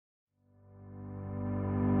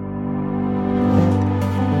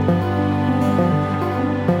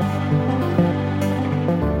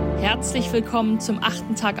herzlich willkommen zum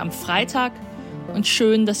 8. Tag am Freitag und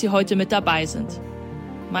schön, dass Sie heute mit dabei sind.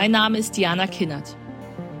 Mein Name ist Diana Kinnert.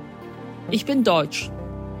 Ich bin deutsch.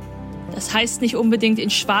 Das heißt nicht unbedingt in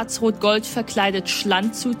schwarz-rot-gold verkleidet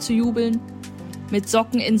Schland zuzujubeln, mit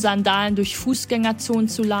Socken in Sandalen durch Fußgängerzonen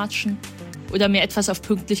zu latschen oder mir etwas auf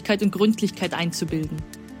Pünktlichkeit und Gründlichkeit einzubilden.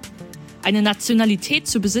 Eine Nationalität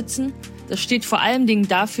zu besitzen, das steht vor allen Dingen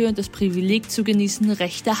dafür, das Privileg zu genießen,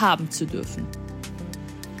 Rechte haben zu dürfen.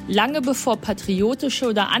 Lange bevor patriotische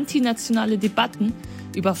oder antinationale Debatten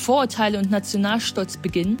über Vorurteile und Nationalstolz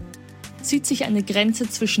beginnen, zieht sich eine Grenze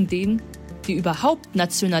zwischen denen, die überhaupt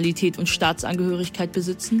Nationalität und Staatsangehörigkeit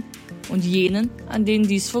besitzen, und jenen, an denen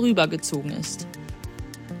dies vorübergezogen ist.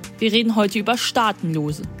 Wir reden heute über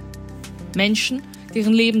Staatenlose. Menschen,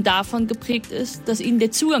 deren Leben davon geprägt ist, dass ihnen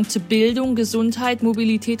der Zugang zu Bildung, Gesundheit,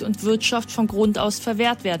 Mobilität und Wirtschaft von Grund aus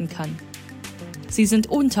verwehrt werden kann. Sie sind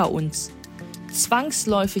unter uns,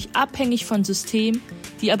 zwangsläufig abhängig von Systemen,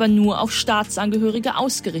 die aber nur auf Staatsangehörige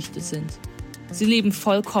ausgerichtet sind. Sie leben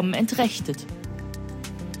vollkommen entrechtet.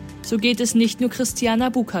 So geht es nicht nur Christiana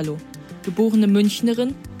Bucalo, geborene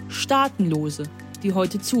Münchnerin, Staatenlose, die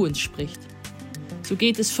heute zu uns spricht. So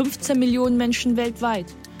geht es 15 Millionen Menschen weltweit,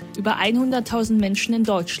 über 100.000 Menschen in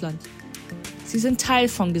Deutschland. Sie sind Teil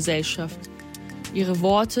von Gesellschaft. Ihre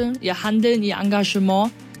Worte, ihr Handeln, ihr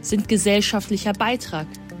Engagement sind gesellschaftlicher Beitrag.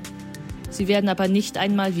 Sie werden aber nicht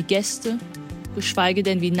einmal wie Gäste, geschweige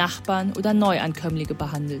denn wie Nachbarn oder Neuankömmlinge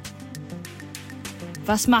behandelt.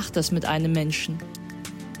 Was macht das mit einem Menschen?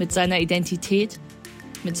 Mit seiner Identität?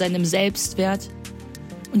 Mit seinem Selbstwert?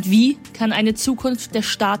 Und wie kann eine Zukunft der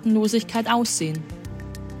Staatenlosigkeit aussehen?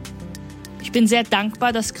 Ich bin sehr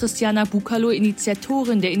dankbar, dass Christiana Bucalo,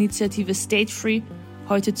 Initiatorin der Initiative State Free,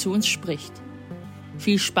 heute zu uns spricht.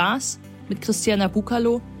 Viel Spaß mit Christiana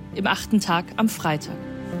Bucalo im 8. Tag am Freitag.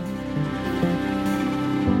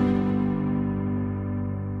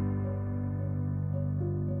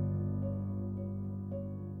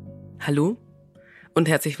 Hallo und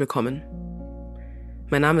herzlich willkommen.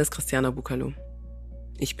 Mein Name ist Christiana Bucalo.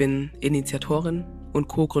 Ich bin Initiatorin und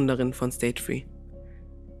Co-Gründerin von State Free.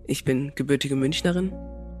 Ich bin gebürtige Münchnerin,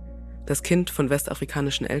 das Kind von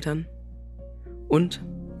westafrikanischen Eltern und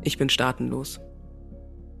ich bin staatenlos.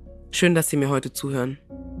 Schön, dass Sie mir heute zuhören.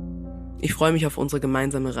 Ich freue mich auf unsere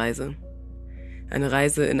gemeinsame Reise. Eine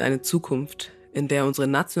Reise in eine Zukunft, in der unsere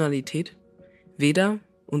Nationalität weder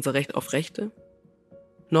unser Recht auf Rechte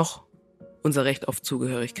noch unser Recht auf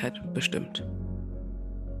Zugehörigkeit bestimmt.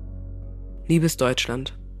 Liebes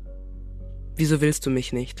Deutschland, wieso willst du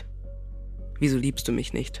mich nicht? Wieso liebst du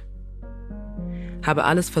mich nicht? Habe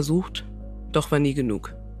alles versucht, doch war nie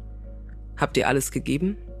genug. Hab dir alles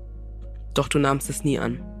gegeben, doch du nahmst es nie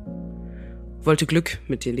an. Wollte Glück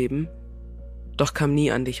mit dir leben, doch kam nie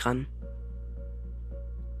an dich ran.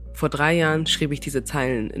 Vor 3 Jahren schrieb ich diese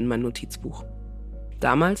Zeilen in mein Notizbuch.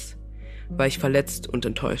 Damals war ich verletzt und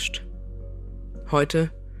enttäuscht.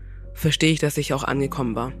 Heute verstehe ich, dass ich auch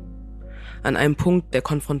angekommen war. An einem Punkt der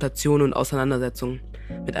Konfrontation und Auseinandersetzung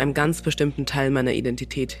mit einem ganz bestimmten Teil meiner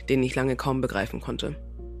Identität, den ich lange kaum begreifen konnte.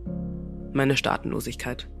 Meine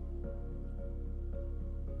Staatenlosigkeit.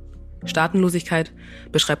 Staatenlosigkeit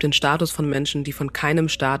beschreibt den Status von Menschen, die von keinem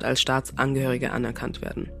Staat als Staatsangehörige anerkannt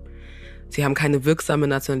werden. Sie haben keine wirksame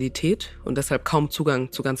Nationalität und deshalb kaum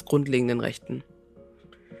Zugang zu ganz grundlegenden Rechten.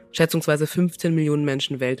 Schätzungsweise 15 Millionen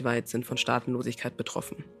Menschen weltweit sind von Staatenlosigkeit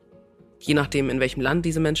betroffen. Je nachdem, in welchem Land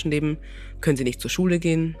diese Menschen leben, können sie nicht zur Schule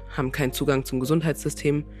gehen, haben keinen Zugang zum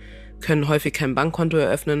Gesundheitssystem, können häufig kein Bankkonto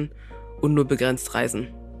eröffnen und nur begrenzt reisen.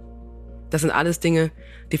 Das sind alles Dinge,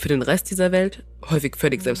 die für den Rest dieser Welt häufig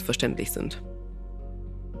völlig selbstverständlich sind.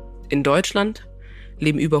 In Deutschland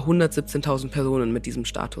leben über 117.000 Personen mit diesem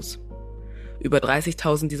Status. Über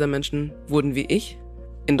 30.000 dieser Menschen wurden wie ich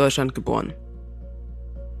in Deutschland geboren.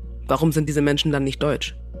 Warum sind diese Menschen dann nicht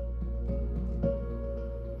deutsch?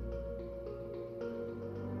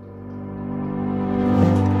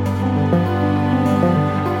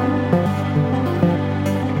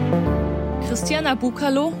 Christiana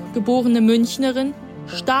Bucalo, geborene Münchnerin,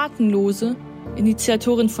 Staatenlose,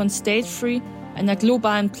 Initiatorin von State Free, einer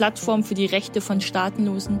globalen Plattform für die Rechte von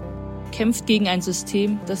Staatenlosen, kämpft gegen ein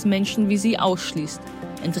System, das Menschen wie sie ausschließt,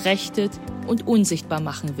 entrechtet und unsichtbar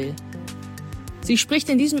machen will. Sie spricht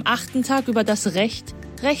in diesem 8. Tag über das Recht,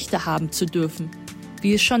 Rechte haben zu dürfen,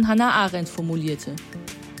 wie es schon Hannah Arendt formulierte.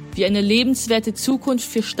 Wie eine lebenswerte Zukunft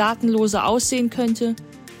für Staatenlose aussehen könnte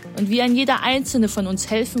und wie ein jeder Einzelne von uns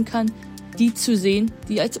helfen kann, die zu sehen,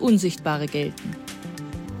 die als Unsichtbare gelten.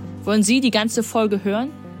 Wollen Sie die ganze Folge hören?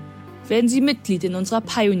 Werden Sie Mitglied in unserer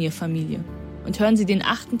Pioneer-Familie und hören Sie den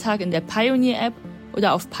 8. Tag in der Pioneer-App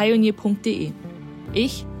oder auf pioneer.de.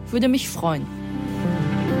 Ich würde mich freuen.